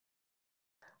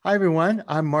Hi, everyone.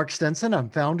 I'm Mark Stenson. I'm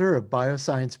founder of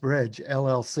Bioscience Bridge,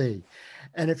 LLC.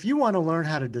 And if you want to learn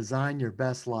how to design your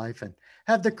best life and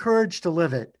have the courage to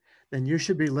live it, then you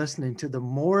should be listening to the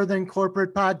More Than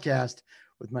Corporate podcast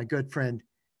with my good friend,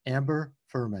 Amber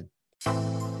Furman.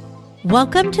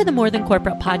 Welcome to the More Than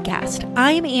Corporate podcast.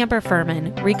 I'm Amber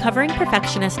Furman, recovering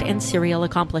perfectionist and serial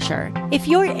accomplisher. If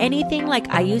you're anything like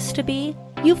I used to be,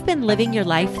 you've been living your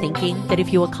life thinking that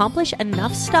if you accomplish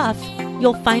enough stuff,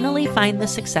 you'll finally find the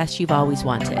success you've always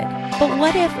wanted. But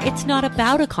what if it's not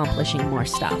about accomplishing more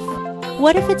stuff?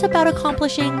 What if it's about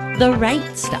accomplishing the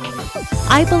right stuff?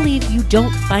 I believe you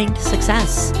don't find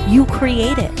success, you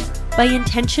create it by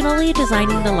intentionally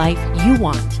designing the life you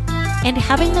want and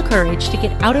having the courage to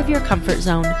get out of your comfort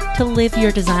zone to live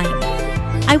your design.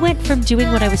 I went from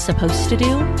doing what I was supposed to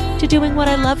do to doing what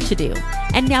I love to do,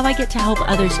 and now I get to help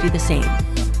others do the same.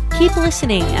 Keep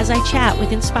listening as I chat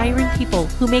with inspiring people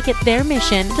who make it their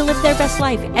mission to live their best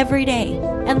life every day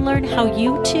and learn how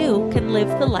you too can live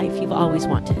the life you've always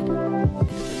wanted.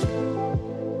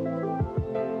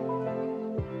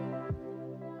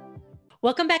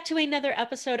 Welcome back to another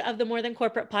episode of the More Than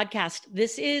Corporate podcast.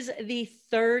 This is the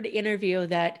third interview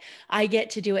that I get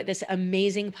to do at this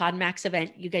amazing PodMax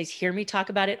event. You guys hear me talk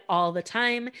about it all the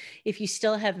time. If you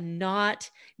still have not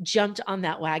jumped on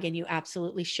that wagon, you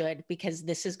absolutely should, because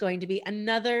this is going to be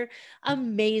another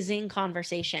amazing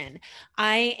conversation.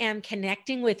 I am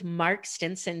connecting with Mark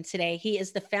Stinson today. He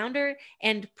is the founder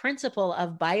and principal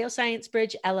of Bioscience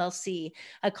Bridge, LLC,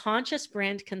 a conscious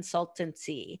brand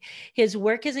consultancy. His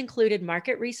work has included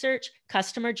market research,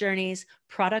 customer journeys,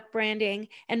 product branding,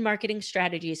 and marketing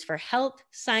strategies for health,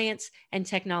 science, and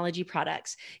technology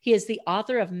products. He is the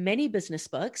author of many business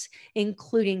books,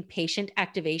 including Patient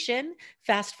Activation,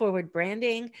 Fast Forward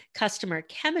Branding, Customer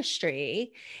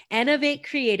Chemistry, Innovate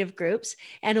Creative Groups,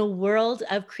 and A World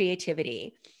of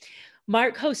Creativity.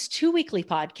 Mark hosts 2 weekly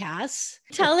podcasts,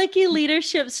 Teleki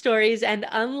Leadership Stories and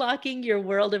Unlocking Your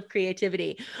World of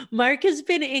Creativity. Mark has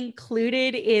been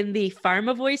included in the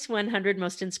PharmaVoice 100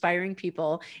 Most Inspiring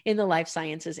People in the Life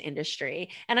Sciences Industry.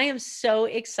 And I am so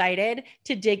excited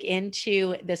to dig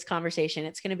into this conversation.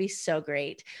 It's going to be so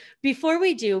great. Before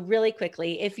we do, really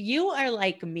quickly, if you are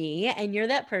like me and you're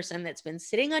that person that's been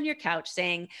sitting on your couch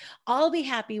saying, I'll be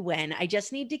happy when I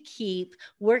just need to keep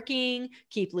working,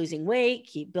 keep losing weight,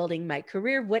 keep building my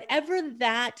career, whatever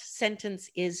that sentence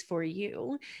is for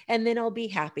you, and then I'll be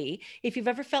happy. If you've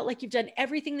ever felt like you've done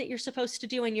everything that you're supposed to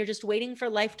do and you're just waiting for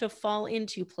life to fall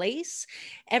into place,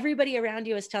 everybody around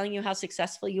you is telling you how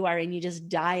successful you are, and you just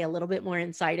die a little bit more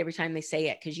inside every time they say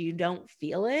it because you don't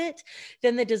feel it,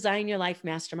 then the Design Your Life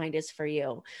Mastermind is for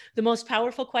you. The most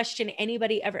powerful question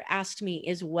anybody ever asked me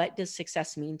is, what does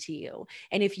success mean to you?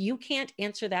 And if you can't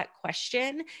answer that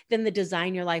question, then the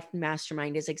Design Your Life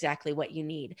Mastermind is exactly what you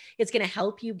need. It's going to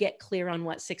help you get clear on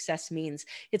what success means.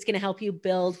 It's going to help you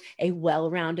build a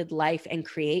well-rounded life and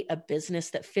create a business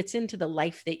that fits into the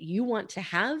life that you want to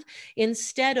have,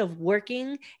 instead of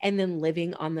working and then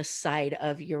living on the side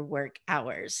of your work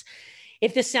hours.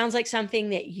 If this sounds like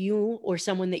something that you or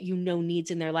someone that you know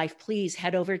needs in their life, please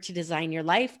head over to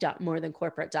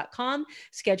designyourlife.morethancorporate.com,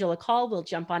 schedule a call. We'll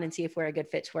jump on and see if we're a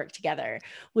good fit to work together.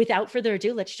 Without further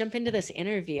ado, let's jump into this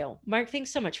interview. Mark,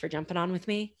 thanks so much for jumping on with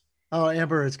me. Oh,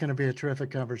 Amber, it's going to be a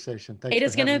terrific conversation. Thanks It for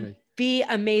is going having to me. be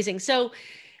amazing. So,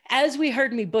 as we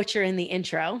heard me butcher in the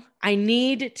intro, I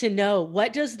need to know,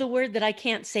 what does the word that I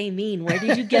can't say mean? Where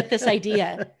did you get this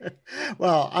idea?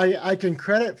 Well, I can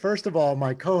credit, first of all,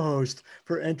 my co-host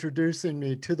for introducing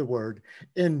me to the word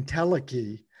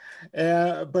entelechy.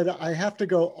 But I have to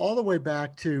go all the way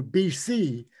back to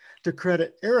BC to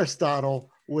credit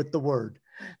Aristotle with the word.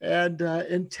 And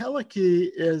entelechy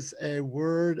is a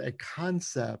word, a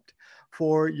concept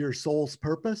for your soul's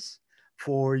purpose,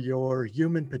 for your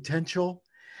human potential.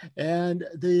 And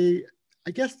I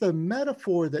guess the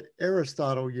metaphor that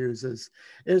Aristotle uses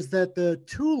is that the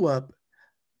tulip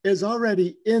is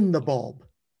already in the bulb.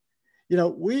 You know,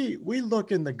 we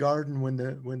look in the garden when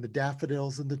the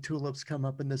daffodils and the tulips come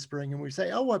up in the spring, and we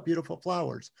say, "Oh, what beautiful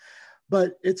flowers!"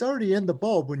 But it's already in the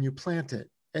bulb when you plant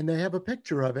it, and they have a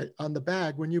picture of it on the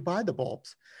bag when you buy the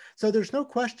bulbs. So there's no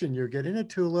question you're getting a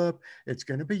tulip. It's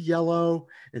going to be yellow.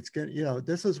 It's going to,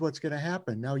 this is what's going to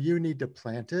happen. Now you need to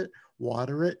plant it,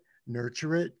 water it,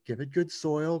 nurture it, give it good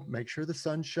soil, make sure the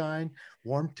sunshine,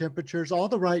 warm temperatures, all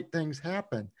the right things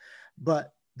happen.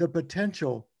 But the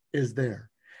potential is there.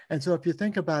 And so if you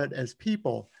think about it as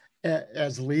people,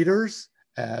 as leaders,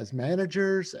 as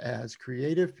managers, as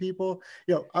creative people,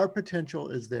 our potential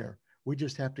is there. We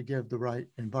just have to give the right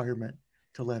environment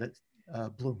to let it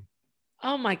bloom.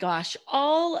 Oh my gosh,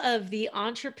 all of the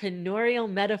entrepreneurial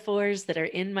metaphors that are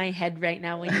in my head right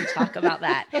now when you talk about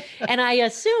that. And I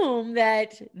assume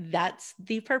that that's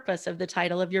the purpose of the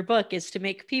title of your book, is to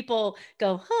make people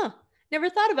go, huh, never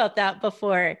thought about that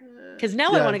before. Because now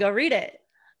I want Yeah. to go read it.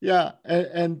 Yeah,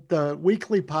 and the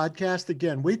weekly podcast,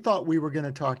 again, we thought we were going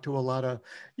to talk to a lot of,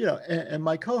 and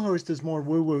my co-host is more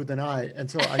woo-woo than I, and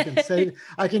so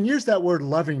I can use that word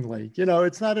lovingly.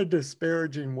 It's not a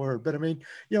disparaging word, but I mean,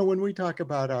 when we talk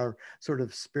about our sort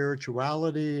of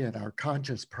spirituality and our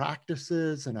conscious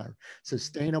practices and our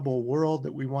sustainable world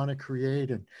that we want to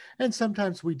create, and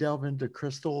sometimes we delve into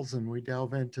crystals and we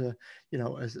delve into,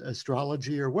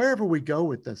 astrology or wherever we go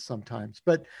with this sometimes,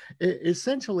 but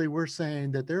essentially we're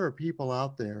saying that there are people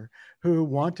out there who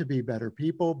want to be better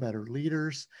people, better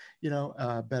leaders,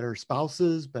 better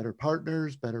spouses, better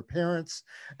partners, better parents,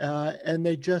 and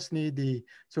they just need the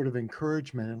sort of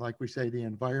encouragement and, like we say, the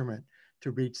environment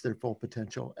to reach their full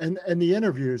potential. And the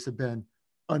interviews have been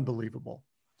unbelievable.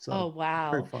 Oh, So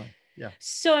very wow. fun. Yeah.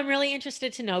 So I'm really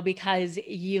interested to know, because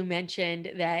you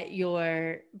mentioned that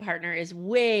your partner is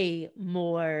way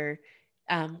more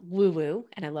woo woo,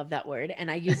 and I love that word,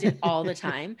 and I use it all the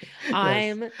time. Yes.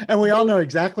 I'm And we all the know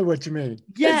exactly what you mean.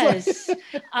 It's Yes,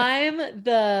 I'm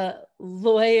the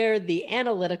lawyer, the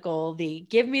analytical, the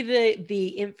give me the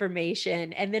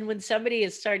information. And then when somebody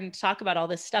is starting to talk about all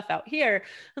this stuff out here,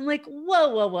 I'm like, whoa,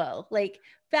 whoa, whoa, like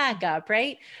back up,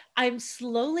 right? I'm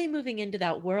slowly moving into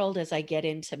that world as I get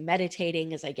into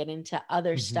meditating, as I get into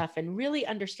other Mhm. stuff and really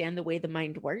understand the way the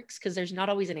mind works, because there's not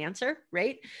always an answer,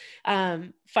 right?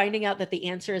 Finding out that the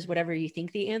answer is whatever you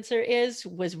think the answer is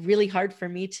was really hard for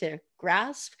me to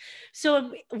grasp. So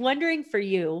I'm wondering for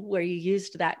you, where you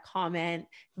used that comment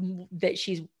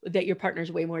that your partner's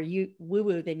way more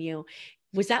woo-woo than you.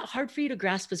 Was that hard for you to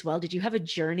grasp as well? Did you have a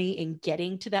journey in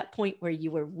getting to that point where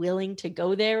you were willing to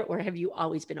go there, or have you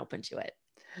always been open to it?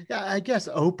 Yeah, I guess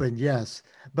open, yes.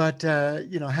 But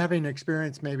having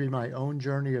experienced maybe my own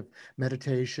journey of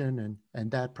meditation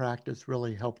and that practice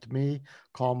really helped me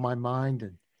calm my mind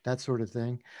and that sort of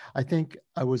thing. I think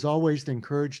I was always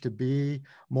encouraged to be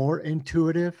more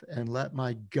intuitive and let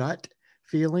my gut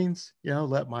feelings,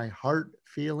 let my heart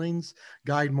feelings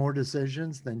guide more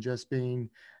decisions than just being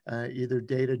either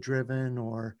data driven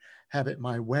or have it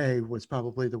my way was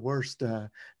probably the worst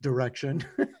direction.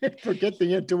 Forget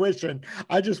the intuition.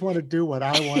 I just want to do what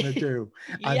I want to do.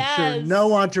 I'm sure no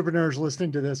Yes. entrepreneurs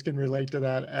listening to this can relate to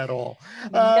that at all.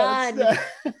 None.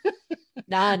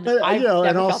 None. But I've and never felt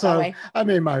that also, way. I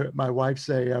mean, my wife's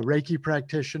a Reiki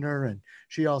practitioner, and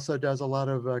she also does a lot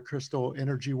of crystal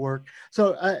energy work.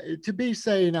 So to be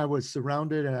saying I was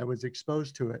surrounded and I was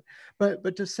exposed to it,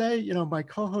 but to say, my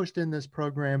co-host in this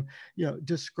program,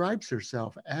 describes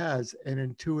herself as an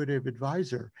intuitive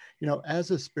advisor,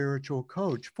 as a spiritual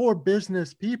coach for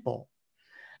business people.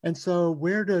 And so,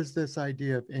 where does this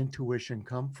idea of intuition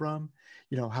come from?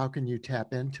 How can you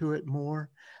tap into it more?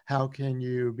 How can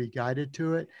you be guided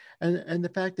to it? And the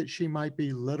fact that she might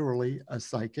be literally a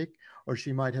psychic, or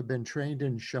she might have been trained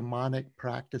in shamanic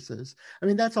practices. I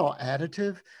mean, that's all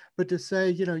additive. But to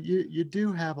say, you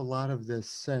do have a lot of this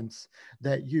sense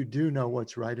that you do know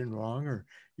what's right and wrong, or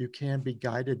you can be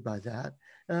guided by that.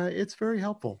 It's very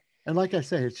helpful. And like I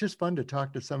say, it's just fun to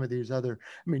talk to some of these other,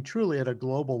 I mean, truly at a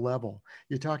global level.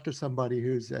 You talk to somebody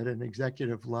who's at an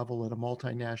executive level at a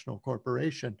multinational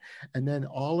corporation, and then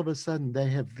all of a sudden they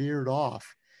have veered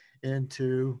off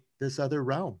into this other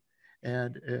realm.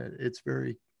 And it's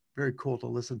very, very cool to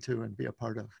listen to and be a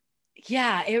part of.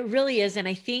 Yeah, it really is. And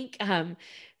I think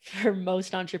for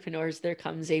most entrepreneurs, there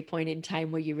comes a point in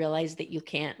time where you realize that you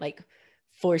can't like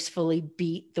forcefully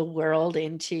beat the world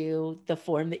into the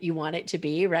form that you want it to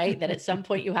be, right? That at some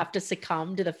point you have to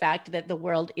succumb to the fact that the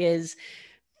world is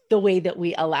the way that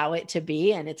we allow it to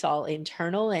be, and it's all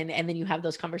internal. And then you have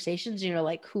those conversations and you're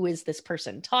like, who is this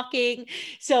person talking?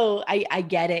 So I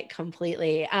get it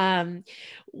completely.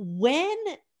 When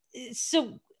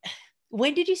so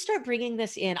when did you start bringing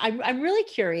this in? I'm really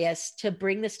curious to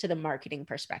bring this to the marketing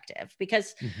perspective,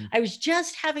 because Mm-hmm. I was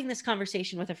just having this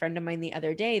conversation with a friend of mine the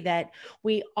other day that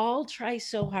we all try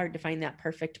so hard to find that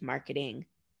perfect marketing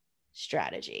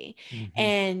strategy. Mm-hmm.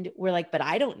 And we're like, but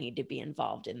I don't need to be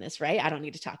involved in this, right? I don't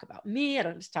need to talk about me. I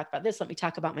don't need to talk about this. Let me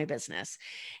talk about my business.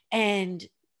 And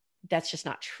that's just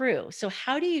not true. So,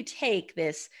 how do you take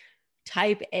this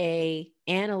type A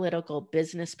analytical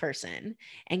business person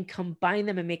and combine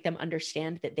them and make them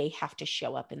understand that they have to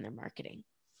show up in their marketing?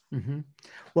 Mm-hmm.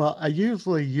 Well, I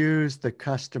usually use the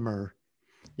customer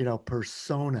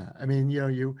persona. I mean,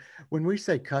 when we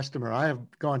say customer, I have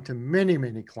gone to many,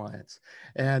 many clients.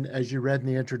 And as you read in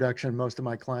the introduction, most of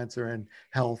my clients are in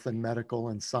health and medical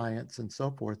and science and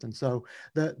so forth. And so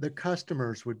the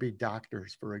customers would be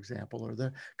doctors, for example, or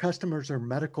the customers are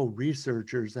medical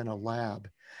researchers in a lab.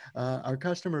 Our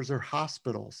customers are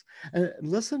hospitals. And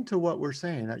listen to what we're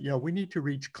saying. We need to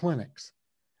reach clinics.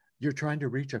 You're trying to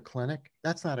reach a clinic.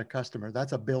 That's not a customer.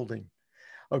 That's a building.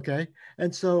 Okay.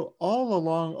 And so all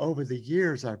along over the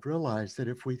years, I've realized that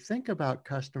if we think about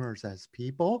customers as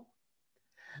people,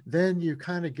 then you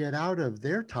kind of get out of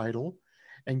their title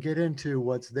and get into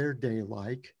what's their day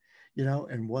like,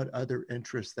 and what other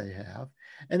interests they have.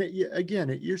 And again,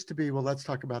 it used to be, well, let's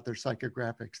talk about their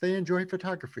psychographics. They enjoy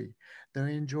photography.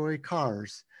 They enjoy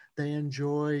cars. They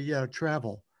enjoy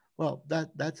travel. Well,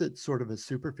 that's at sort of a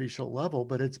superficial level,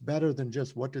 but it's better than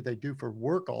just what do they do for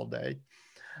work all day.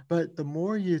 But the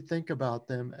more you think about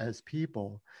them as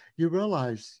people, you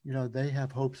realize, they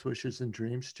have hopes, wishes, and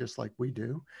dreams just like we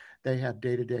do. They have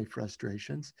day-to-day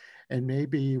frustrations. And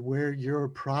maybe where your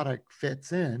product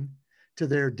fits in to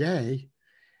their day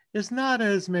is not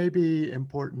as maybe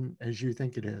important as you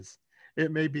think it is.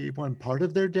 It may be one part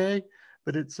of their day,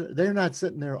 but they're not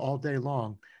sitting there all day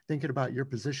long thinking about your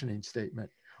positioning statement,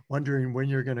 wondering when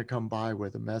you're going to come by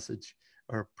with a message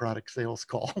or product sales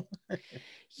call.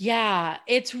 Yeah,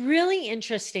 it's really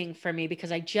interesting for me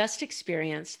because I just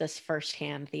experienced this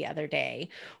firsthand the other day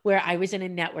where I was in a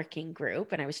networking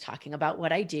group and I was talking about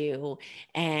what I do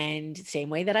and same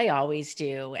way that I always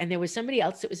do. And there was somebody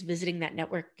else that was visiting that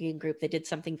networking group that did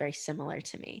something very similar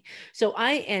to me. So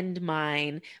I end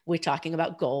mine with talking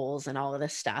about goals and all of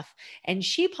this stuff. And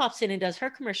she pops in and does her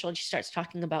commercial and she starts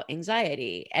talking about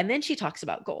anxiety. And then she talks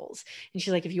about goals. And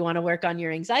she's like, if you want to work on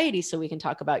your anxiety so we can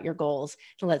talk about your goals,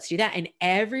 let's do that. And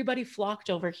everybody flocked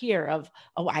over here of,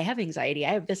 oh, I have anxiety.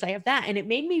 I have this, I have that. And it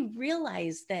made me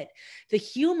realize that the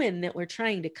human that we're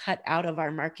trying to cut out of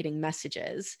our marketing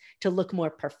messages to look more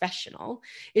professional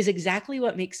is exactly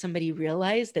what makes somebody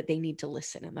realize that they need to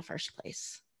listen in the first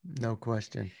place. No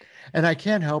question. And I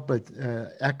can't help but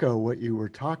echo what you were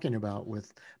talking about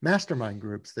with mastermind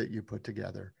groups that you put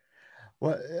together.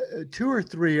 Well, two or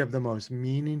three of the most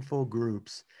meaningful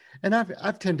groups, and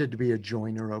I've tended to be a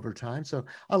joiner over time. So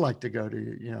I like to go to,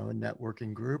 a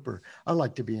networking group, or I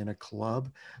like to be in a club.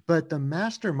 But the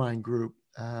mastermind group,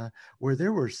 where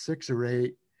there were 6 or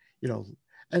 8,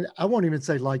 and I won't even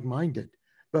say like-minded,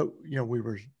 but,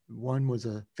 one was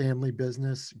a family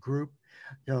business group,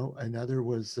 another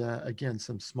was, again,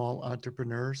 some small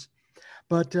entrepreneurs.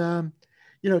 But, to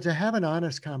have an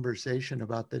honest conversation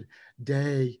about the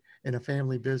day in a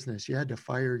family business, you had to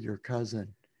fire your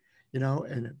cousin,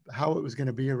 and how it was going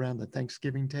to be around the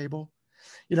Thanksgiving table,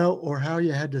 or how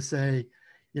you had to say,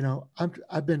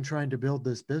 I've been trying to build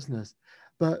this business,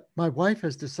 but my wife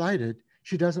has decided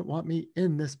she doesn't want me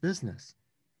in this business.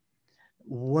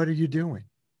 What are you doing?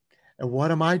 And what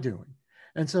am I doing?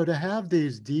 And so to have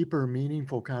these deeper,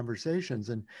 meaningful conversations,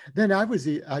 and then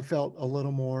I felt a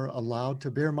little more allowed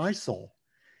to bare my soul.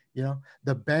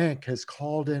 The bank has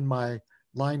called in my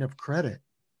line of credit.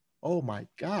 Oh my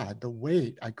God, the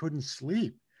wait, I couldn't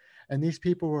sleep. And these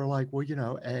people were like,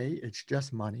 well, A, it's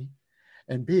just money.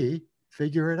 And B,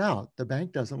 figure it out. The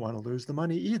bank doesn't want to lose the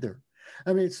money either.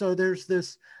 I mean, so there's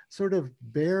this sort of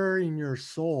bearing your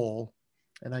soul.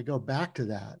 And I go back to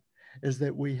that, is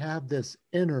that we have this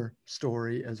inner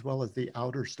story as well as the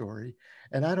outer story.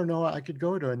 And I don't know, I could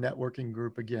go to a networking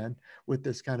group again with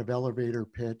this kind of elevator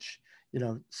pitch,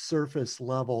 surface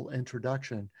level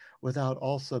introduction without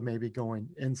also maybe going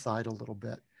inside a little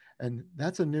bit. And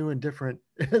that's a new and different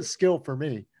skill for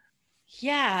me.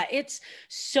 Yeah, it's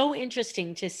so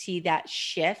interesting to see that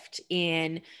shift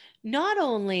in not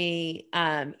only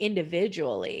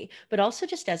individually, but also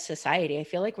just as society. I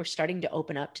feel like we're starting to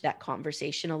open up to that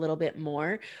conversation a little bit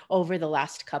more over the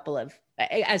last couple of,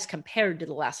 as compared to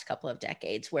the last couple of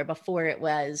decades, where before it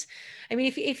was, I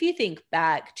mean, if you think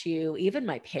back to even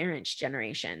my parents'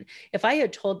 generation, if I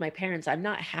had told my parents I'm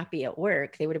not happy at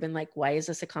work, they would have been like, why is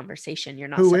this a conversation? You're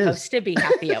not Who supposed is? to be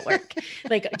happy at work.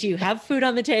 Like, do you have food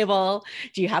on the table?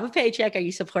 Do you have a paycheck? Are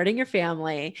you supporting your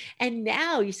family? And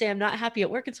now you say, I'm not happy at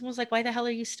work. And someone's like, why the hell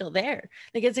are you still there?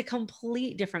 Like, it's a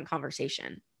complete different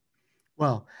conversation.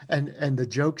 Well, and the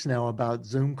jokes now about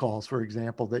Zoom calls, for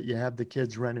example, that you have the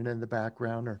kids running in the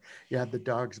background or you have the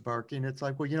dogs barking. It's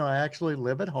like, well, I actually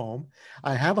live at home.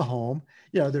 I have a home.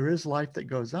 There is life that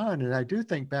goes on. And I do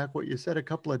think back what you said a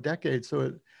couple of decades. So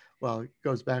it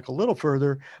goes back a little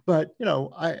further, but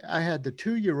I had the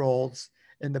 2-year-olds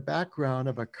in the background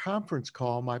of a conference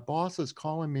call. My boss is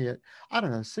calling me at, I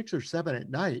don't know, 6 or 7 at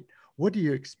night, what do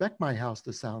you expect my house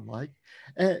to sound like?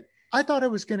 And I thought I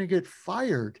was going to get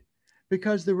fired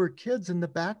because there were kids in the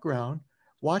background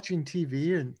watching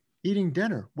TV and eating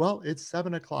dinner. Well, it's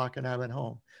 7 o'clock and I'm at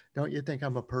home. Don't you think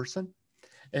I'm a person?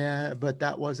 And but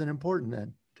that wasn't important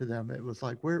then to them. It was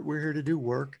like we're here to do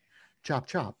work, chop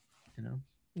chop, you know.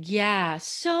 Yeah.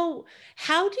 So,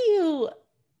 how do you,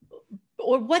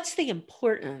 or what's the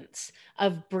importance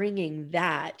of bringing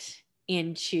that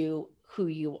into who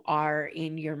you are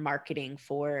in your marketing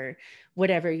for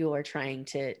whatever you are trying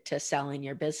to sell in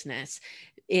your business?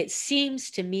 It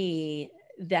seems to me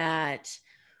that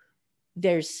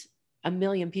there's a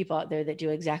million people out there that do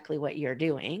exactly what you're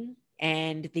doing,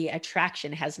 and the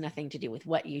attraction has nothing to do with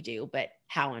what you do but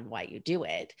how and why you do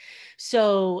it.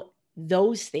 So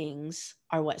those things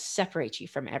are what separates you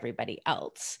from everybody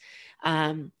else.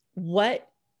 What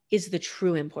is the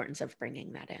true importance of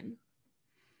bringing that in?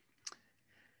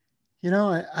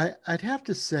 I'd have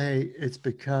to say it's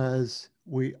because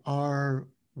we are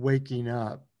waking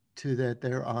up to that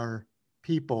there are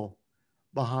people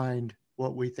behind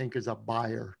what we think is a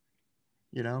buyer,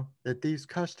 that these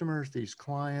customers, these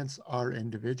clients are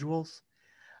individuals.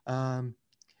 Um,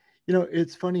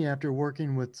 it's funny after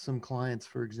working with some clients,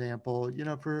 for example,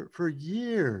 for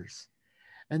years,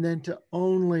 and then to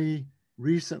only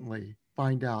recently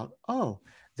find out, oh,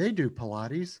 they do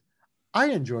Pilates. I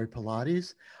enjoy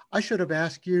Pilates. I should have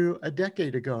asked you a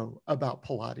decade ago about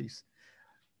Pilates.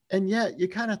 And yet you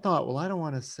kind of thought, well, I don't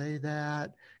want to say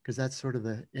that because that's sort of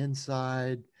the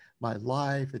inside my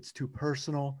life. It's too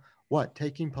personal. What,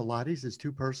 taking Pilates is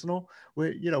too personal?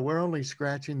 We're only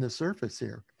scratching the surface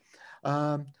here.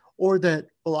 Um, or that,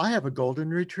 well, I have a golden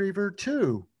retriever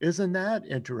too. Isn't that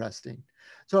interesting?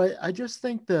 So I just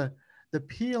think the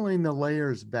peeling the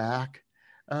layers back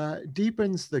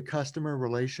deepens the customer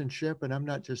relationship. And I'm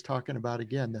not just talking about,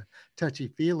 again, the touchy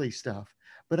feely stuff,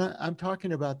 but I'm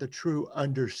talking about the true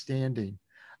understanding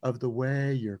of the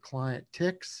way your client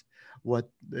ticks, what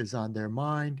is on their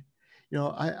mind.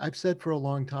 I've said for a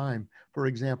long time, for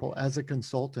example, as a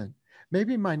consultant,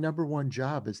 maybe my number one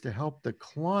job is to help the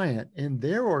client in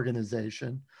their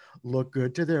organization look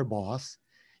good to their boss,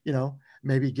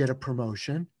 maybe get a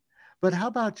promotion. But how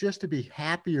about just to be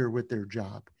happier with their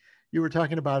job? You were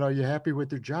talking about, are you happy with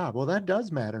their job? Well, that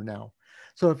does matter now.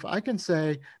 So if I can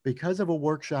say, because of a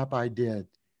workshop I did,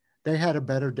 they had a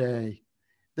better day,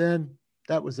 then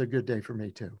that was a good day for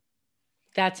me too.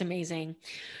 That's amazing.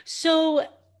 So,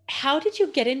 how did you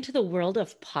get into the world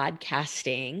of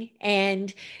podcasting?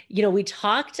 And, we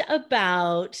talked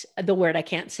about the word I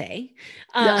can't say.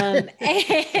 Yeah.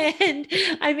 And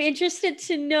I'm interested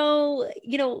to know,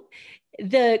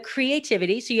 the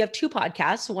creativity. So, you have two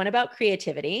podcasts, one about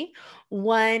creativity,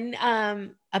 one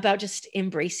about just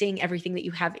embracing everything that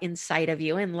you have inside of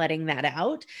you and letting that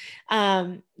out.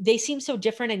 They seem so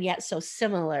different and yet so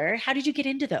similar. How did you get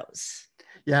into those?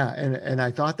 Yeah, and I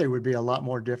thought they would be a lot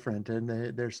more different, and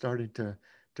they're starting to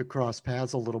cross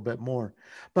paths a little bit more.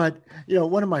 But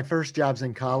one of my first jobs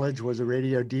in college was a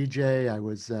radio DJ. I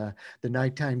was the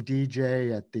nighttime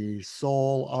DJ at the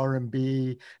soul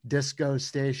R&B disco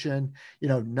station.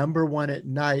 Number one at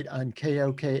night on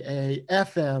KOKA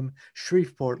FM,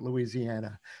 Shreveport,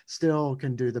 Louisiana. Still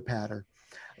can do the patter.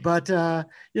 But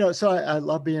so I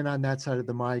love being on that side of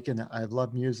the mic, and I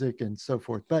love music and so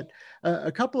forth. But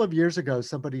a couple of years ago,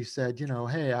 somebody said,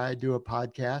 hey, I do a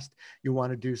podcast you want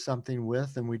to do something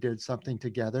with, and we did something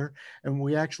together, and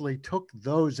we actually took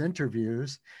those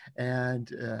interviews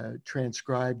and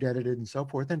transcribed, edited, and so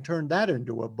forth, and turned that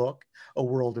into a book, A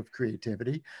World of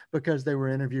Creativity, because they were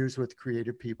interviews with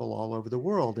creative people all over the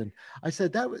world. And I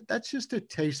said that's just a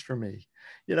taste for me.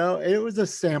 It was a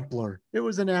sampler. It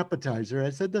was an appetizer. I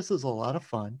said, this is a lot of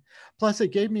fun. Plus,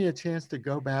 it gave me a chance to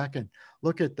go back and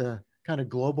look at the kind of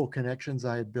global connections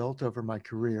I had built over my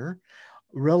career,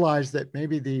 realize that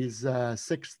maybe these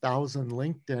 6,000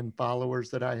 LinkedIn followers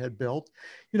that I had built,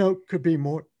 could be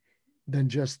more than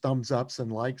just thumbs ups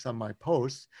and likes on my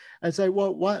posts. And say,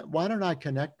 well, why don't I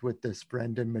connect with this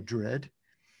friend in Madrid?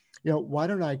 Why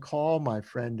don't I call my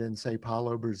friend in, say,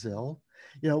 Paulo, Brazil?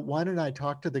 Why don't I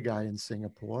talk to the guy in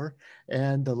Singapore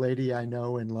and the lady I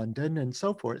know in London and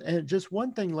so forth? And just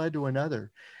one thing led to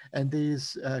another. And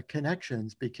these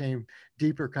connections became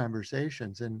deeper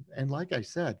conversations. And like I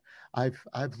said,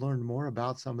 I've learned more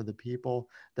about some of the people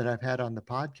that I've had on the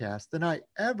podcast than I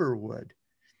ever would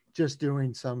just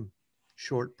doing some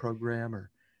short program or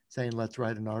saying, let's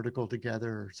write an article together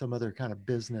or some other kind of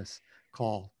business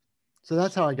call. So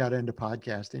that's how I got into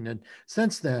podcasting. And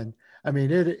since then, I mean,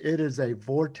 it is a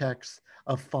vortex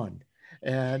of fun.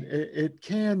 And it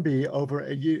can be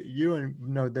over, you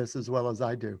know this as well as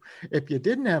I do. If you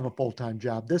didn't have a full-time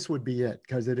job, this would be it,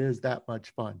 because it is that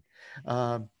much fun.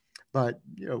 Um, but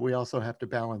we also have to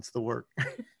balance the work.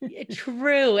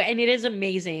 True. And it is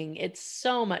amazing. It's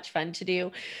so much fun to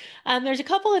do. There's a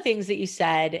couple of things that you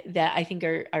said that I think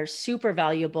are super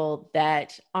valuable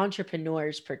that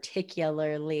entrepreneurs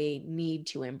particularly need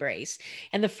to embrace.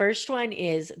 And the first one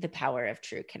is the power of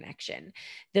true connection,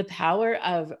 the power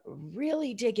of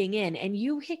really digging in. And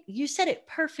you said it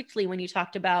perfectly when you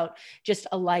talked about just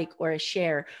a like or a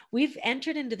share. We've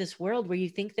entered into this world where you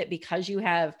think that because you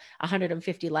have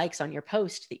 150 likes on your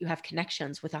post, that you have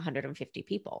connections with 150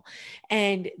 people.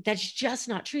 And that's just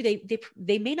not true.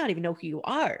 They may not even know who you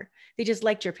are. They just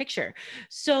liked your picture.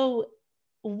 So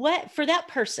what for that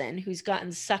person who's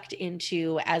gotten sucked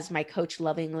into, as my coach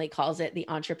lovingly calls it, the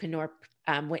entrepreneur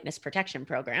witness protection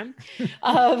program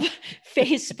of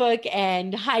Facebook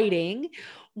and hiding,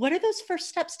 what are those first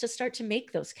steps to start to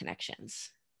make those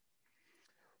connections?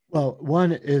 Well,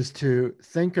 one is to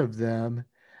think of them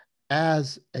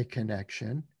as a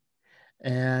connection.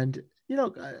 And,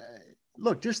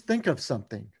 look, just think of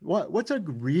something. What's a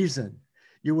reason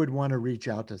you would want to reach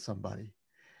out to somebody?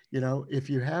 If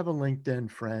you have a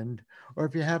LinkedIn friend, or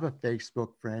if you have a Facebook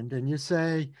friend, and you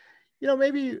say,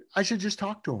 maybe I should just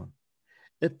talk to them.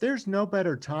 If there's no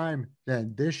better time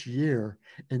than this year,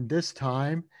 in this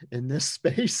time, in this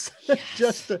space, Yes.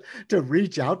 just to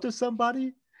reach out to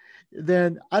somebody,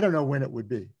 then I don't know when it would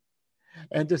be.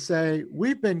 And to say,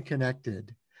 we've been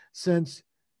connected since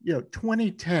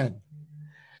 2010,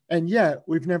 and yet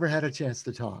we've never had a chance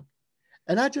to talk.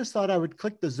 And I just thought I would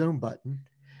click the Zoom button.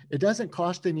 It doesn't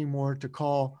cost any more to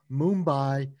call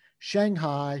Mumbai,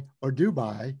 Shanghai, or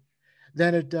Dubai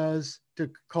than it does to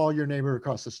call your neighbor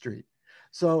across the street.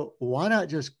 So why not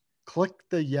just click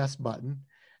the yes button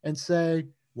and say,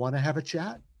 want to have a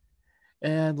chat?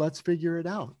 And let's figure it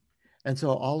out. And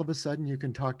so all of a sudden you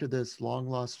can talk to this long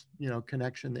lost,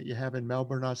 connection that you have in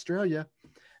Melbourne, Australia.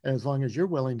 And as long as you're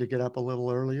willing to get up a little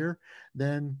earlier,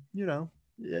 then,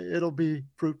 it'll be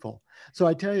fruitful. So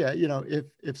I tell you,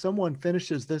 if someone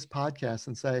finishes this podcast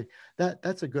and say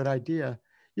that's a good idea,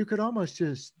 you could almost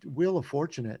just wheel of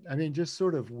fortune it. I mean, just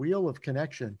sort of wheel of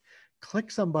connection. Click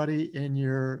somebody in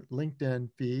your LinkedIn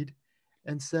feed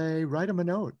and say, write them a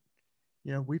note.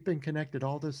 We've been connected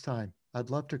all this time.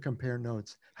 I'd love to compare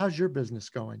notes. How's your business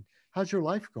going? How's your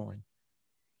life going?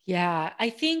 Yeah,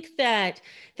 I think that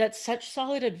that's such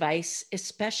solid advice,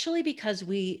 especially because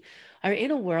we are in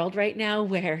a world right now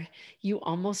where you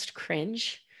almost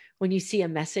cringe when you see a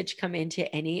message come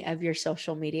into any of your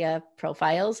social media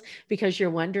profiles, because you're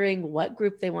wondering what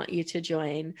group they want you to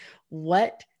join,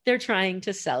 what they're trying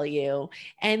to sell you.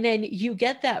 And then you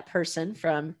get that person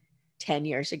from 10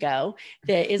 years ago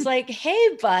that is like, hey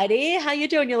buddy, how you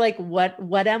doing? You're like, what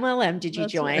MLM did you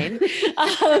join?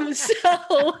 Right.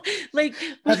 So like,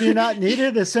 have you not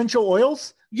needed essential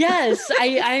oils? Yes,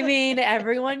 I mean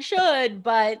everyone should,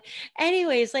 but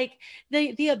anyways, like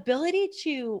the ability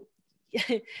to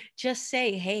just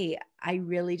say, hey, I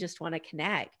really just want to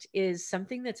connect is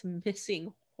something that's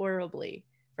missing horribly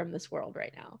from this world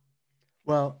right now.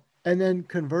 Well, and then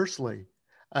conversely,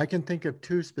 I can think of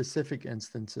two specific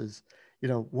instances.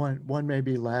 One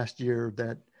maybe last year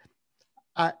that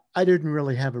I didn't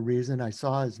really have a reason. I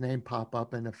saw his name pop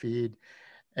up in a feed,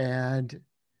 and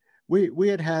we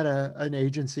had an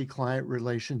agency client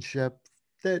relationship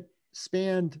that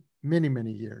spanned many,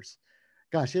 many years.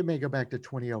 Gosh, it may go back to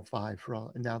 2005 for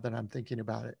all, now that I'm thinking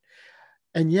about it.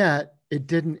 And yet it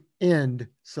didn't end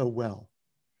so well.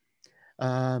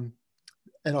 And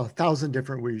 1,000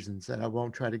 different reasons that I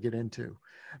won't try to get into.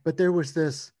 But there was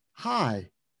this, hi,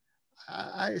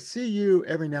 I see you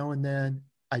every now and then.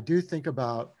 I do think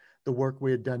about the work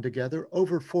we had done together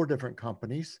over 4 different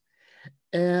companies.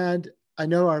 And I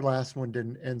know our last one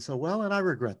didn't end so well, and I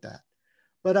regret that.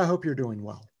 But I hope you're doing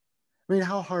well. I mean,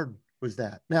 how hard was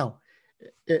that? Now,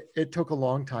 it took a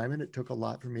long time, and it took a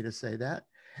lot for me to say that.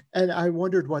 And I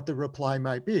wondered what the reply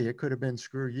might be. It could have been,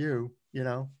 screw you,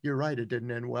 you're right, it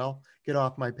didn't end well, get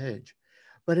off my page.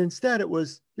 But instead it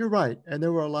was, you're right. And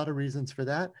there were a lot of reasons for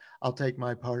that. I'll take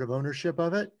my part of ownership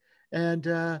of it, and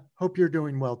hope you're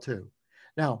doing well too.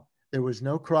 Now, there was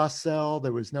no cross sell.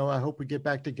 There was no, I hope we get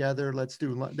back together.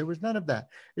 There was none of that.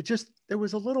 There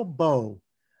was a little bow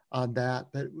on that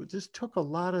just took a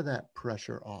lot of that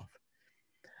pressure off.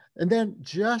 And then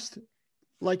just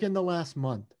like in the last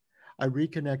month, I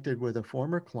reconnected with a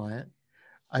former client.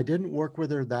 I didn't work with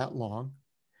her that long.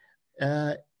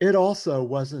 It also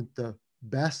wasn't the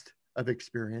best of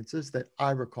experiences that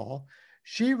I recall.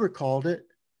 She recalled it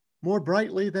more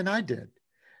brightly than I did.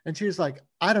 And she was like,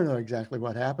 I don't know exactly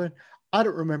what happened. I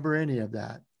don't remember any of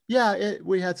that. Yeah,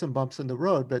 we had some bumps in the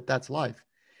road, but that's life.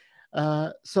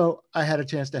 So I had a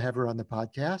chance to have her on the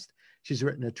podcast. She's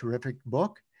written a terrific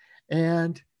book,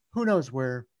 and who knows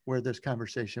where this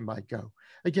conversation might go.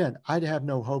 Again, I'd have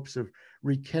no hopes of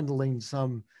rekindling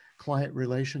some client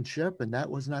relationship, and that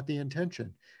was not the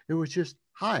intention. It was just,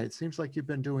 hi, it seems like you've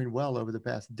been doing well over the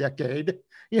past decade,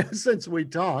 since we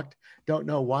talked. Don't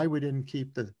know why we didn't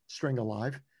keep the string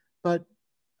alive, but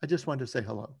I just wanted to say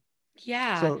hello.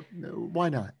 Yeah. So why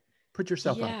not? Put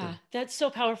yourself out Yeah, there. that's so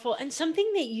powerful. And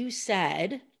something that you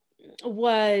said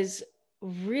was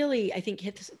really, I think,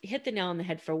 hit the nail on the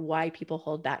head for why people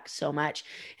hold back so much.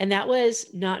 And that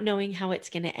was not knowing how it's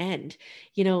going to end.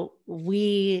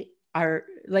 We are,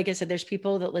 like I said, there's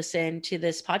people that listen to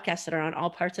this podcast that are on all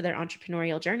parts of their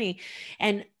entrepreneurial journey.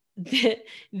 And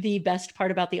the best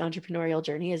part about the entrepreneurial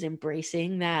journey is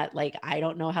embracing that, like, I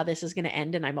don't know how this is going to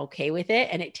end and I'm okay with it.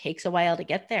 And it takes a while to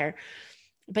get there.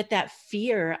 But that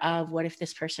fear of, what if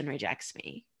this person rejects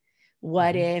me?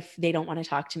 What Mhm. if they don't want to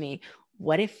talk to me?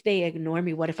 What if they ignore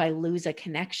me? What if I lose a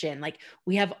connection? Like,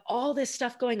 we have all this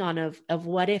stuff going on of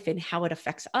what if and how it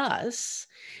affects us,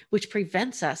 which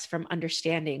prevents us from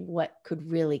understanding what could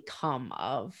really come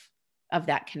of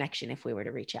that connection if we were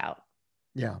to reach out.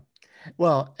 Yeah.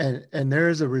 Well, and there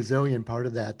is a resilient part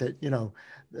of that,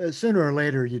 sooner or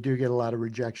later you do get a lot of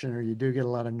rejection, or you do get a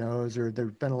lot of no's, or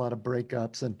there've been a lot of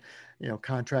breakups and,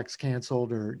 contracts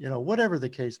canceled, or, whatever the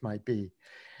case might be.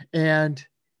 And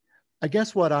I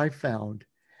guess what I found,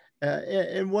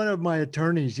 and one of my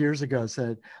attorneys years ago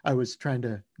said, I was trying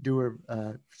to do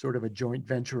a sort of a joint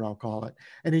venture, I'll call it.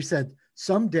 And he said,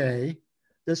 someday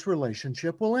this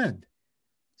relationship will end.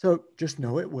 So just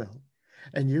know it will.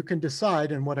 And you can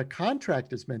decide. And what a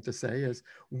contract is meant to say is,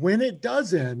 when it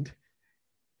does end,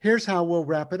 here's how we'll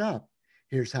wrap it up.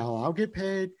 Here's how I'll get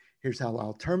paid. Here's how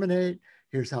I'll terminate.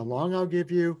 Here's how long I'll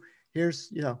give you.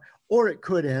 Or it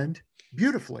could end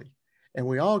beautifully. And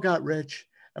we all got rich,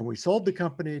 and we sold the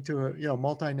company to a,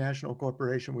 multinational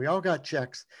corporation. We all got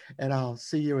checks, and I'll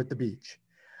see you at the beach.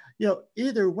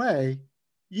 Either way,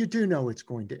 you do know it's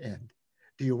going to end.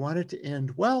 Do you want it to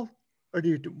end well, or do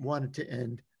you want it to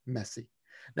end messy?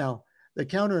 Now, the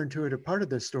counterintuitive part of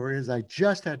this story is I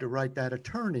just had to write that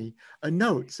attorney a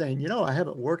note saying, I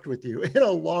haven't worked with you in a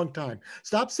long time.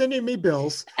 Stop sending me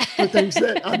bills for things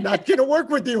that I'm not going to work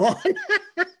with you on.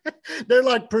 They're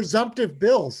like presumptive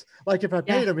bills. Like, if I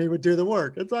paid him, he would do the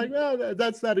work. It's like, no,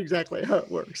 that's not exactly how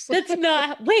it works. That's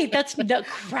not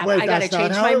crap. Wait, I got to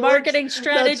change my marketing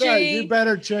strategy. That's right. You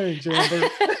better change, Amber.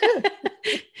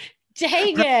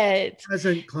 Dang it.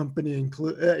 Present company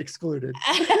excluded.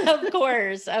 Of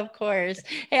course.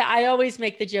 Hey, I always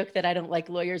make the joke that I don't like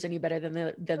lawyers any better than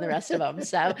the rest of them.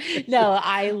 So no,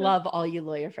 I love all you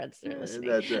lawyer friends that are listening.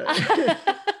 That's right.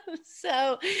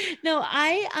 So no,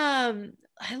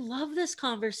 I love this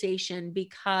conversation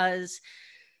because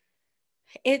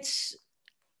it's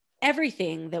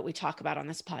everything that we talk about on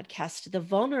this podcast, the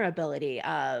vulnerability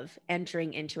of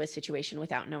entering into a situation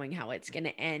without knowing how it's going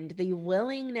to end, the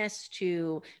willingness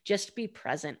to just be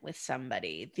present with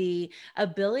somebody, the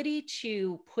ability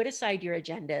to put aside your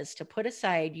agendas, to put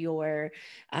aside your,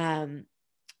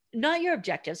 not your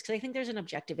objectives, because I think there's an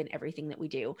objective in everything that we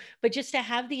do, but just to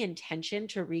have the intention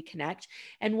to reconnect.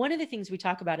 And one of the things we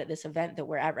talk about at this event that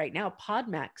we're at right now,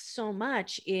 PodMax, so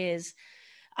much is,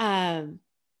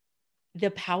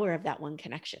 the power of that one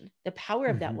connection, the power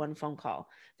of that one phone call,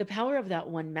 the power of that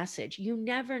one message. You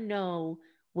never know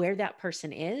where that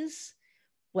person is,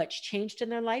 what's changed in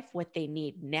their life, what they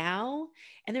need now.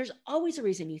 And there's always a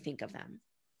reason you think of them.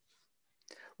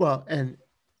 Well, and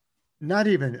not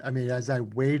even, as I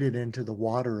waded into the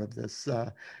water of this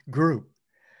group,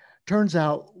 turns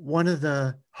out one of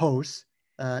the hosts,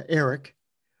 Eric,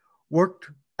 worked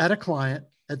at a client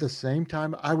at the same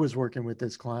time I was working with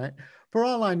this client. For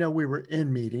all I know, we were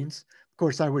in meetings. Of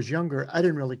course, I was younger. I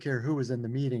didn't really care who was in the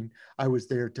meeting. I was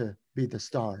there to be the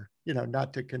star,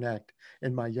 not to connect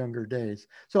in my younger days.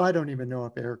 So I don't even know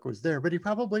if Eric was there, but he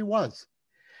probably was.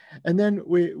 And then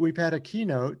we've had a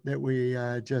keynote that we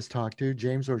just talked to,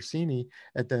 James Orsini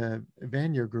at the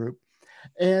Vanier Group.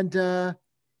 And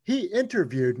he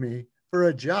interviewed me for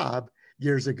a job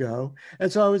years ago.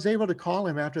 And so I was able to call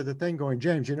him after the thing going,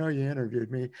 James, you interviewed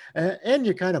me and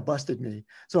you kind of busted me.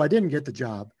 So I didn't get the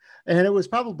job. And it was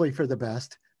probably for the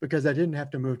best, because I didn't have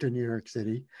to move to New York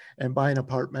City and buy an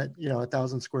apartment,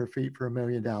 1,000 square feet for $1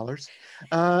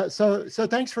 million. So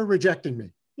thanks for rejecting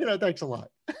me. Thanks a lot.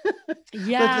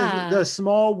 Yeah. But the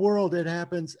small world, it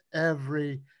happens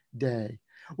every day,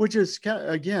 which is,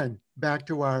 again, back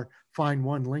to our find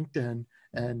one LinkedIn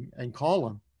and call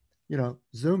them.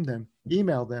 Zoom them,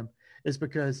 email them, is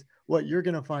because what you're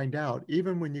going to find out,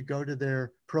 even when you go to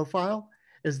their profile,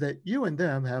 is that you and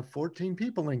them have 14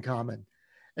 people in common.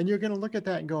 And you're going to look at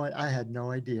that and go, I had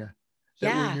no idea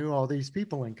that we Yeah. knew all these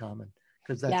people in common,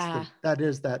 because Yeah. that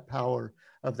is that power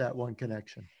of that one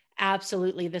connection.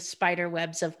 Absolutely. The spider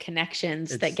webs of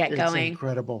connections that get It's going.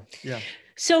 incredible. Yeah.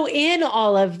 So, in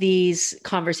all of these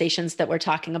conversations that we're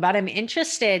talking about, I'm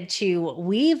interested to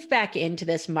weave back into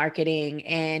this marketing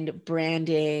and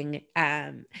branding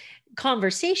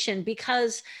conversation,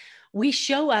 because we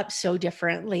show up so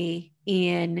differently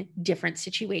in different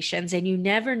situations, and you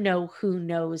never know who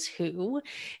knows who,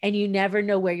 and you never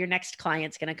know where your next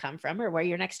client's going to come from or where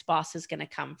your next boss is going to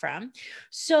come from.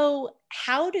 So,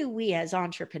 how do we as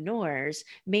entrepreneurs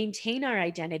maintain our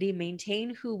identity,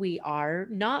 maintain who we are,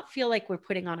 not feel like we're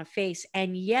putting on a face,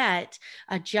 and yet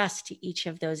adjust to each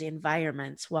of those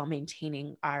environments while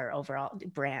maintaining our overall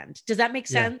brand? Does that make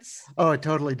Yeah. sense? Oh, it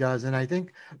totally does. And I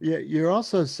think you're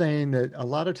also saying that a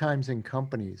lot of times in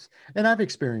companies, and I've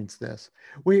experienced this,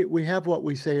 we have what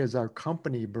we say is our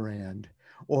company brand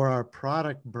or our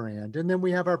product brand, and then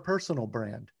we have our personal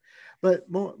brand. But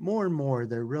more and more,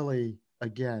 they're really,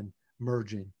 again,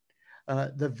 merging.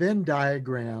 The Venn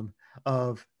diagram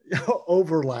of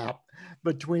overlap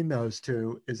between those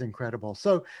two is incredible.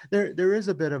 So there is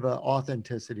a bit of an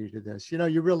authenticity to this.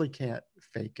 You really can't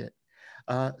fake it.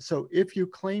 So if you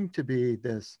claim to be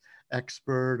this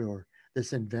expert or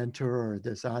this inventor or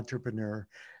this entrepreneur,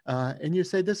 and you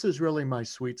say, this is really my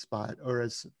sweet spot, or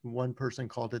as one person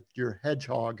called it, your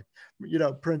hedgehog,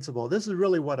 principle. This is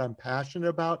really what I'm passionate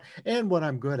about and what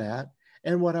I'm good at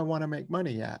and what I want to make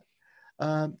money at.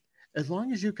 Um, as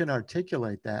long as you can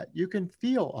articulate that, you can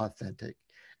feel authentic,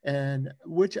 and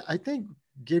which I think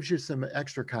gives you some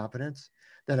extra confidence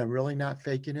that I'm really not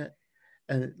faking it.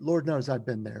 And Lord knows I've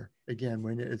been there again,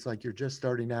 when it's like you're just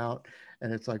starting out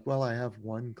and it's like, well, I have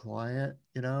one client,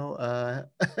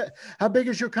 how big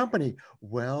is your company?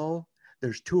 Well,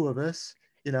 there's two of us,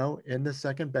 in the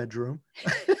second bedroom,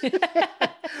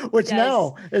 which Yes.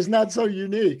 now is not so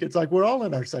unique. It's like we're all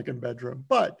in our second bedroom.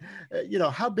 But,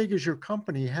 how big is your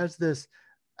company? Has this,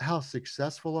 how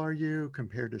successful are you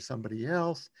compared to somebody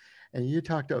else? And you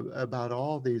talked about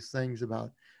all these things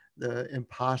about the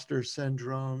imposter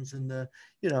syndromes and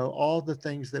all the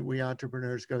things that we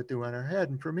entrepreneurs go through in our head.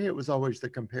 And for me, it was always the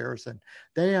comparison.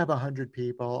 They have 100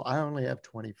 people. I only have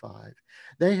 25.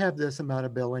 They have this amount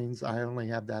of billings. I only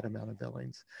have that amount of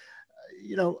billings.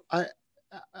 You know, I,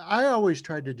 I always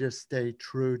tried to just stay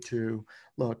true to,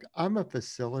 look, I'm a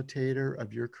facilitator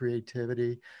of your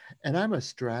creativity and I'm a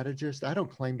strategist. I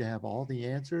don't claim to have all the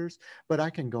answers, but I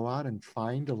can go out and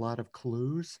find a lot of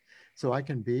clues. So I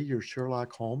can be your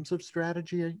Sherlock Holmes of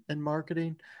strategy and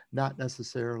marketing, not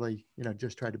necessarily,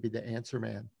 just try to be the answer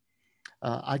man.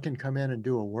 I can come in and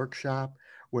do a workshop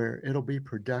where it'll be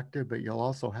productive, but you'll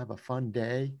also have a fun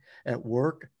day at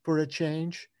work for a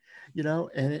change,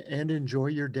 and enjoy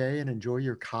your day and enjoy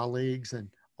your colleagues and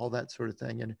all that sort of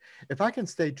thing. And if I can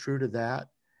stay true to that,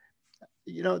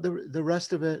 the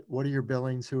rest of it, what are your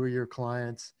billings? Who are your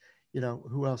clients?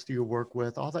 Who else do you work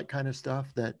with? All that kind of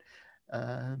stuff that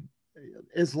uh,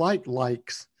 is like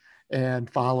likes and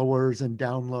followers and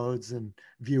downloads and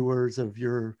viewers of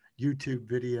your YouTube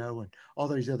video and all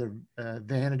these other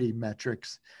vanity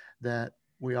metrics that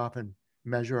we often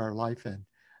measure our life in.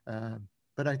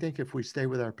 But I think if we stay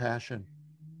with our passion,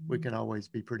 we can always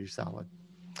be pretty solid.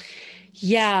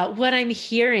 Yeah, what I'm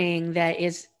hearing that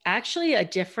is actually a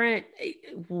different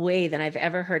way than I've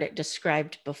ever heard it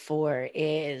described before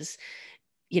is,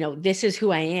 this is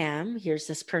who I am. Here's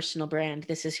this personal brand.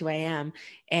 This is who I am.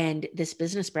 And this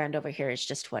business brand over here is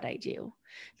just what I do.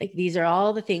 Like, these are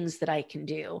all the things that I can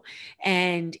do.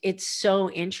 And it's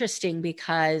so interesting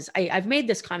because I've made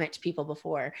this comment to people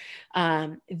before,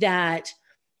 that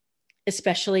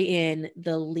especially in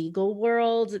the legal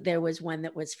world, there was one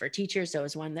that was for teachers, there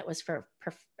was one that was for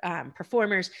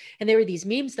performers, and there were these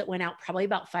memes that went out probably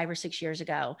about 5 or 6 years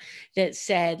ago that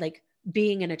said, like,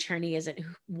 being an attorney isn't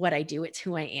what I do, it's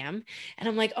who I am. And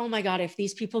I'm like, oh my God, if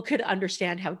these people could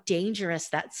understand how dangerous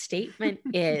that statement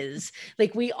is.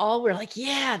 Like, we all were like,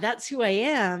 yeah, that's who I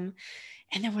am.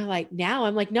 And then we're like, now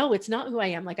I'm like, no, it's not who I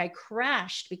am. Like, I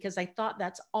crashed because I thought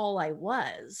that's all I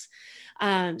was.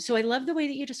 So I love the way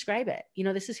that you describe it.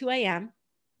 This is who I am.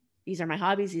 These are my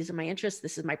hobbies. These are my interests.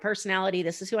 This is my personality.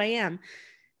 This is who I am.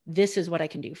 This is what I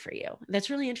can do for you.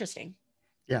 That's really interesting.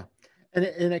 Yeah. And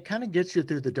it kind of gets you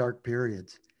through the dark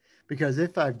periods, because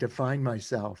if I've defined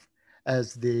myself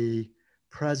as the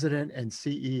president and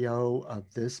CEO of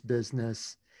this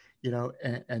business,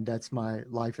 and that's my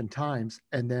life and times,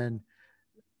 and then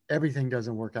everything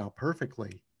doesn't work out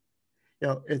perfectly,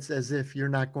 it's as if you're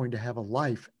not going to have a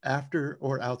life after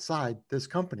or outside this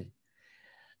company.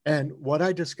 And what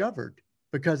I discovered,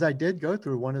 because I did go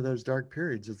through one of those dark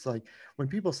periods, it's like when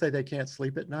people say they can't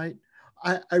sleep at night,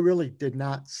 I really did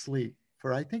not sleep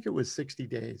for, I think it was 60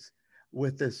 days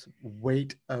with this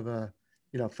weight of a,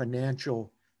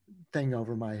 financial thing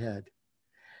over my head.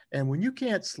 And when you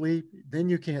can't sleep, then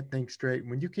you can't think straight.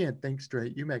 When you can't think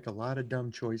straight, you make a lot of dumb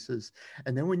choices.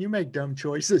 And then when you make dumb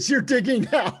choices, you're digging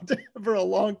out for a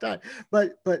long time.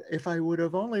 But if I would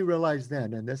have only realized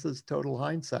then, and this is total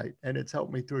hindsight, and it's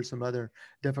helped me through some other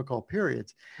difficult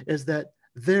periods, is that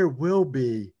there will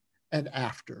be an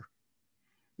after.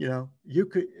 You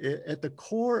could, at the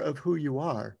core of who you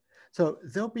are. So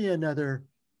there'll be another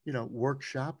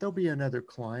workshop, there'll be another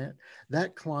client.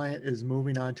 That client is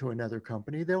moving on to another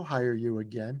company. They'll hire you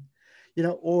again,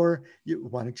 or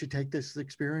why don't you take this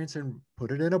experience and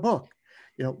put it in a book?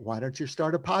 Why don't you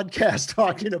start a podcast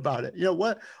talking about it?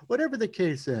 Whatever the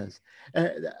case is.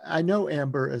 I know,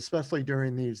 Amber, especially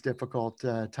during these difficult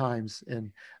times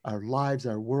in our lives,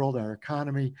 our world, our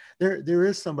economy, there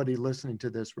is somebody listening to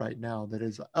this right now that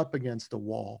is up against a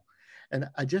wall. And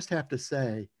I just have to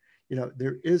say,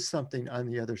 there is something on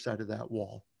the other side of that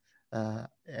wall.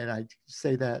 And I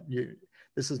say that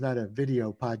this is not a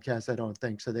video podcast, I don't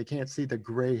think, so they can't see the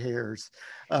gray hairs.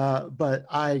 But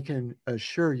I can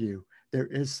assure you there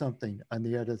is something on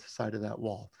the other side of that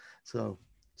wall. So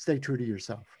stay true to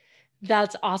yourself.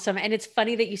 That's awesome. And it's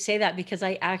funny that you say that because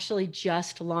I actually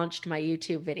just launched my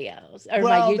YouTube videos or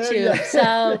my YouTube.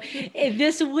 So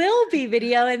this will be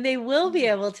video and they will be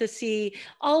able to see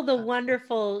all the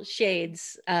wonderful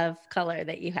shades of color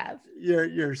that you have.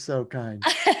 You're so kind.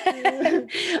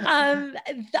 Now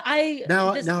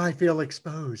I feel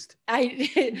exposed.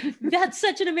 That's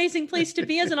such an amazing place to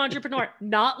be as an entrepreneur.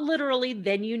 Not literally,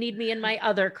 then you need me in my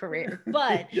other career.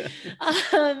 But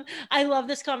I love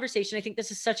this conversation. I think this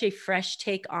is such a fresh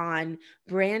take on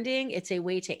branding. It's a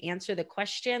way to answer the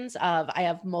questions of, I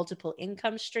have multiple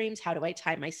income streams. How do I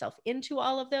tie myself into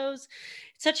all of those?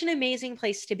 It's such an amazing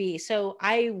place to be. So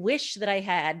I wish that I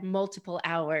had multiple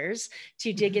hours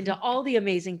to dig into all the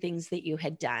amazing things that you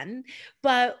had done.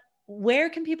 But where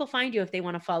can people find you if they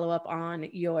want to follow up on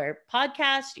your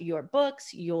podcast, your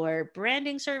books, your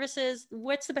branding services?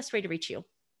 What's the best way to reach you?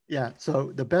 Yeah.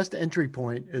 So the best entry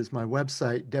point is my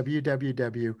website,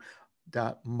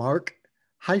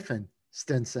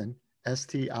 www.mark-stinson,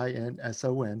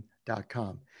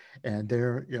 STINSON.com. And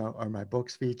there, are my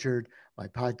books featured, my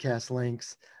podcast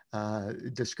links,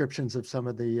 descriptions of some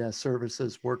of the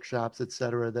services, workshops, et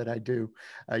cetera, that I do.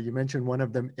 You mentioned one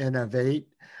of them, Innovate.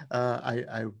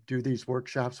 I do these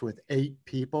workshops with 8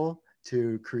 people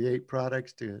to create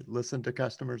products, to listen to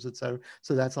customers, et cetera.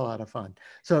 So that's a lot of fun.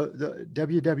 So the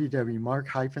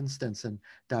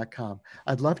www.mark-stinson.com.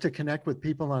 I'd love to connect with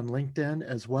people on LinkedIn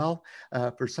as well.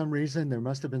 For some reason, there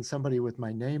must have been somebody with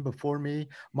my name before me.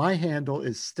 My handle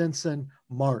is Stinson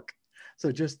Mark.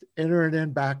 So just enter it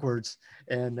in backwards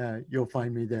and you'll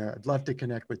find me there. I'd love to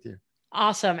connect with you.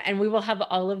 Awesome. And we will have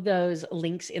all of those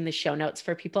links in the show notes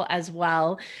for people as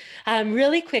well.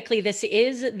 Really quickly, this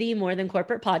is the More Than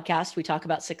Corporate podcast. We talk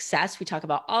about success. We talk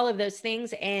about all of those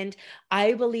things. And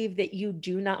I believe that you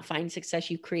do not find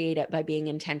success. You create it by being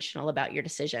intentional about your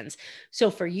decisions. So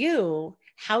for you,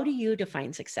 how do you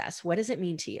define success? What does it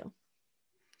mean to you?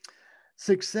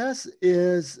 Success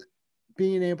is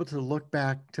being able to look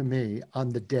back to me on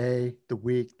the day, the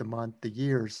week, the month, the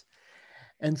years,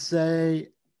 and say,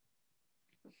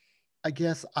 I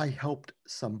guess I helped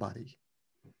somebody.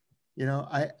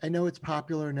 I know it's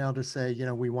popular now to say,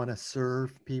 we want to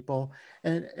serve people,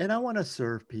 and I want to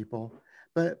serve people,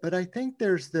 but I think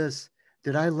there's this,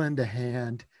 did I lend a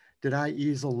hand? Did I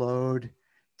ease a load?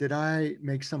 Did I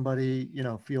make somebody,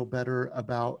 feel better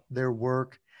about their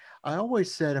work? I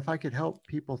always said, if I could help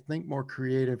people think more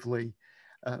creatively,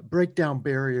 break down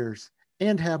barriers,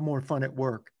 and have more fun at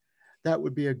work, that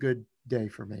would be a good day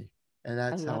for me. And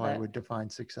that's how I would define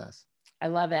success. I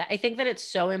love it. I think that it's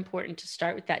so important to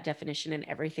start with that definition in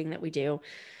everything that we do,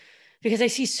 because I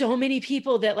see so many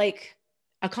people that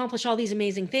accomplish all these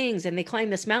amazing things and they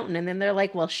climb this mountain and then they're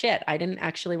like, well, shit, I didn't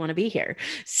actually want to be here.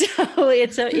 So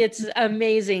it's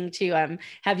amazing to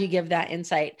have you give that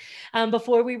insight.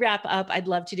 Before we wrap up, I'd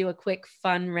love to do a quick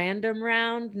fun random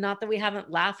round. Not that we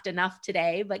haven't laughed enough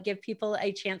today, but give people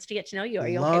a chance to get to know you. Are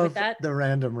you okay with that? The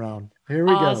random round. Here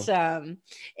we go. Awesome.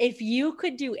 If you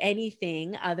could do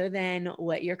anything other than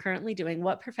what you're currently doing,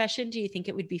 what profession do you think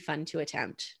it would be fun to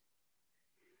attempt?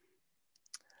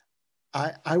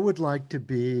 I would like to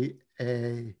be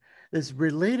it's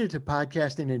related to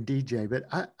podcasting and DJ, but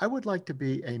I would like to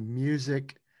be a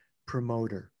music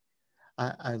promoter.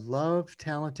 I love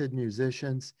talented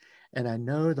musicians, and I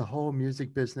know the whole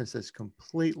music business has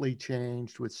completely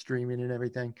changed with streaming and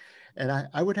everything. And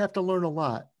I would have to learn a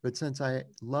lot, but since I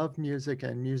love music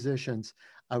and musicians,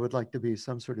 I would like to be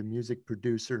some sort of music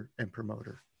producer and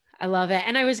promoter. I love it.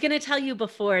 And I was going to tell you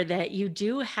before that you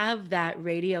do have that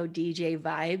radio DJ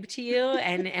vibe to you,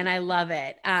 and I love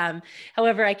it.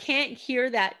 However, I can't hear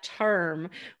that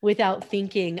term without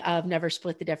thinking of Never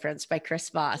Split the Difference by Chris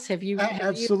Voss. Have you?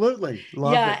 Absolutely.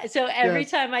 Love it. Yeah. So every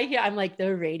Yes. time I hear, I'm like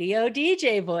the radio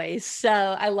DJ voice. So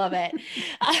I love it.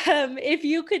 If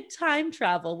you could time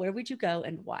travel, where would you go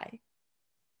and why?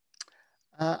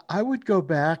 I would go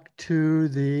back to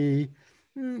the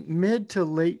mid to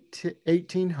late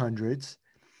 1800s.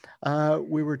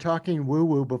 We were talking woo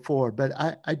woo before, but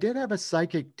I did have a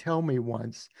psychic tell me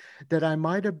once that I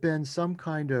might have been some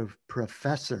kind of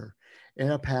professor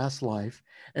in a past life.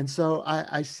 And so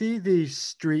I see these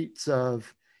streets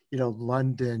of,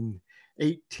 London,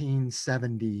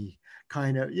 1870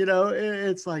 kind of,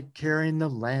 it's like carrying the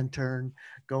lantern,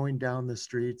 going down the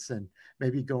streets and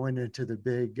maybe going into the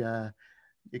big,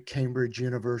 Cambridge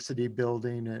University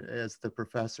building as the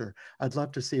professor. I'd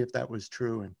love to see if that was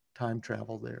true and time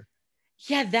travel there.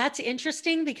 Yeah, that's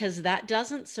interesting because that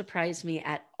doesn't surprise me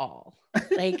at all.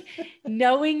 Like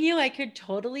knowing you, I could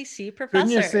totally see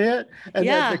Couldn't you see Professor. it? And the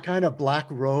Yeah. kind of black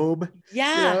robe,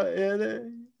 Yeah.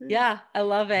 and, Yeah. I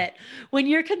love it. When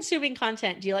you're consuming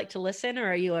content, do you like to listen or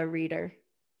are you a reader?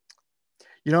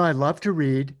 I love to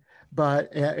read,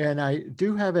 and I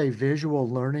do have a visual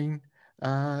learning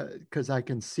because I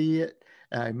can see it.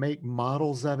 I make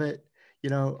models of it.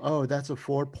 Oh, that's a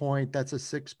 4 point, that's a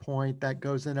 6 point, that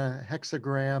goes in a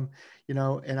hexagram,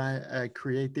 and I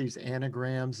create these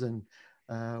anagrams and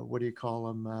what do you call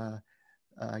them?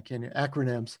 I can't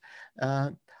acronyms.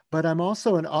 Uh, but I'm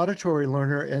also an auditory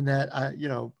learner in that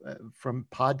from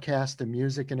podcast to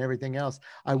music and everything else,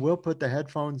 I will put the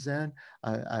headphones in.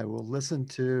 I will listen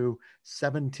to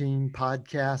 17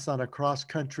 podcasts on a cross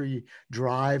country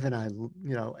drive, and I,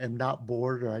 am not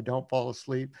bored or I don't fall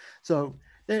asleep. So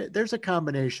there's a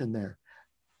combination there.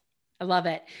 I love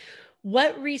it.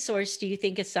 What resource do you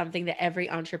think is something that every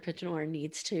entrepreneur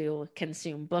needs to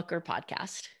consume, book or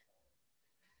podcast?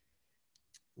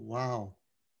 Wow.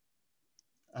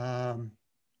 Um,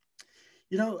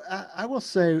 I will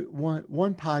say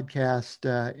one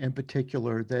podcast in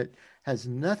particular that has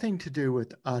nothing to do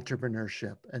with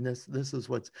entrepreneurship, and this is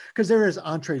what's because there is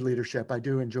EntreLeadership. I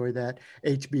do enjoy that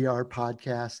HBR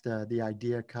podcast, the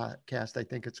Idea Cast, I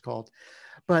think it's called.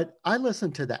 But I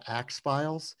listen to the Axe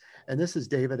Files, and this is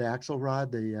David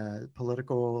Axelrod, the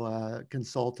political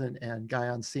consultant and guy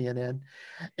on CNN,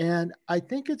 and I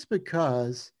think it's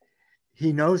because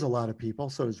he knows a lot of people,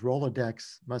 so his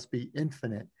Rolodex must be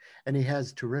infinite, and he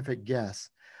has terrific guests.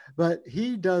 But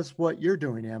he does what you're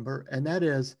doing, Amber, and that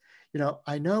is,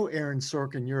 I know Aaron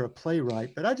Sorkin, you're a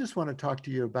playwright, but I just want to talk to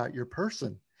you about your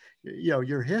person,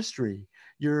 your history,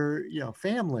 your,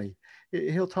 family.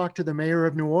 He'll talk to the mayor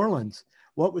of New Orleans.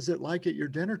 What was it like at your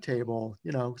dinner table,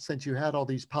 since you had all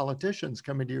these politicians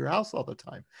coming to your house all the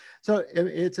time? So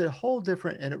it's a whole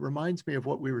different, and it reminds me of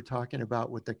what we were talking about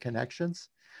with the connections.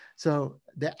 So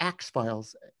the Axe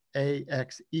Files,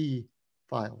 AXE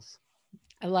files.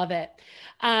 I love it.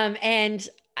 And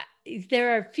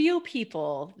there are few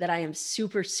people that I am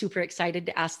super, super excited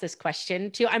to ask this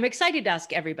question to. I'm excited to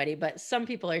ask everybody, but some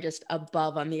people are just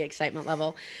above on the excitement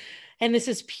level. And this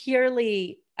is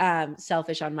purely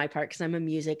selfish on my part because I'm a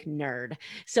music nerd.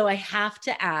 So I have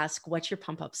to ask, what's your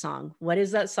pump up song? What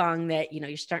is that song that,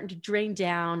 you're starting to drain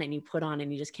down and you put on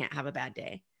and you just can't have a bad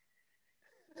day?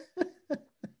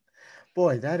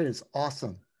 Boy, that is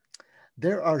awesome.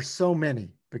 There are so many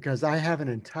because I have an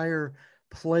entire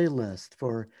playlist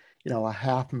for, a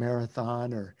half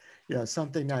marathon or,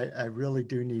 something I really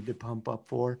do need to pump up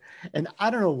for. And I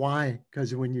don't know why,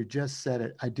 because when you just said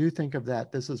it, I do think of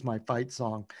that. This is My Fight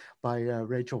Song by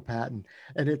Rachel Patton.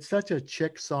 And it's such a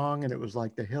chick song. And it was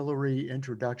like the Hillary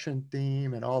introduction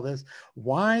theme and all this.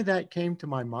 Why that came to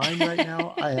my mind right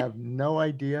now, I have no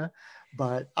idea,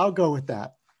 but I'll go with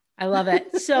that. I love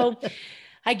it. So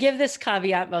I give this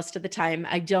caveat most of the time.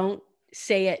 I don't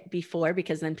say it before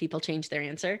because then people change their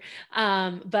answer.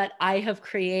 But I have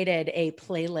created a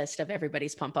playlist of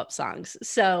everybody's pump up songs.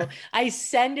 So I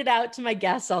send it out to my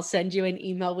guests. I'll send you an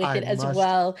email with it as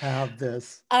well. Have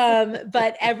this.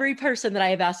 But every person that I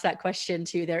have asked that question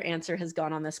to, their answer has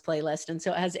gone on this playlist. And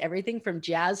so it has everything from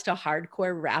jazz to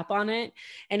hardcore rap on it.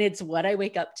 And it's what I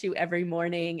wake up to every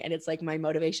morning. And it's like my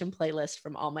motivation playlist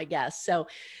from all my guests. So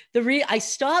I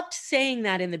stopped saying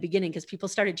that in the beginning because people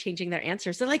started changing their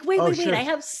answers. They're like, wait, wait, sure. I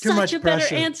have such a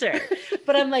better answer.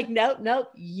 But I'm like, nope,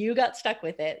 you got stuck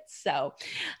with it. So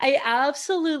I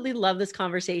absolutely love this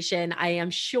conversation. I am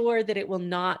sure that it will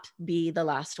not be the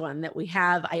last one that we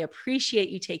have. I appreciate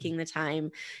you taking the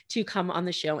time to come on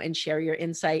the show and share your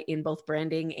insight in both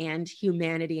branding and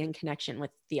humanity and connection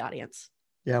with the audience.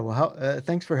 Yeah, well,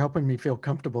 thanks for helping me feel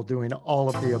comfortable doing all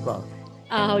of the above.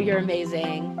 Oh, you're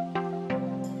amazing.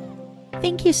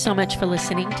 Thank you so much for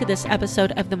listening to this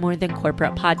episode of the More Than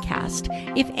Corporate podcast.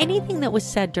 If anything that was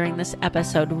said during this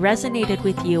episode resonated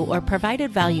with you or provided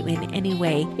value in any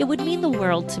way, it would mean the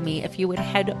world to me if you would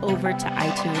head over to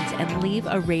iTunes and leave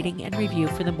a rating and review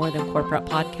for the More Than Corporate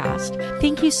podcast.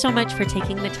 Thank you so much for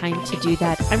taking the time to do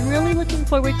that. I'm really looking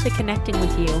forward to connecting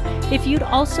with you. If you'd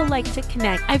also like to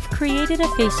connect, I've created a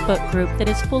Facebook group that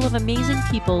is full of amazing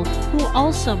people who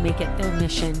also make it their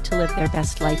mission to live their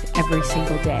best life every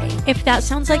single day. If that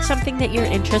sounds like something that you're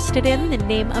interested in, the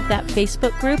name of that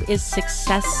Facebook group is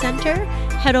Success Center.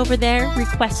 Head over there,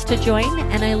 request to join,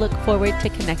 and I look forward to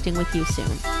connecting with you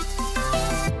soon.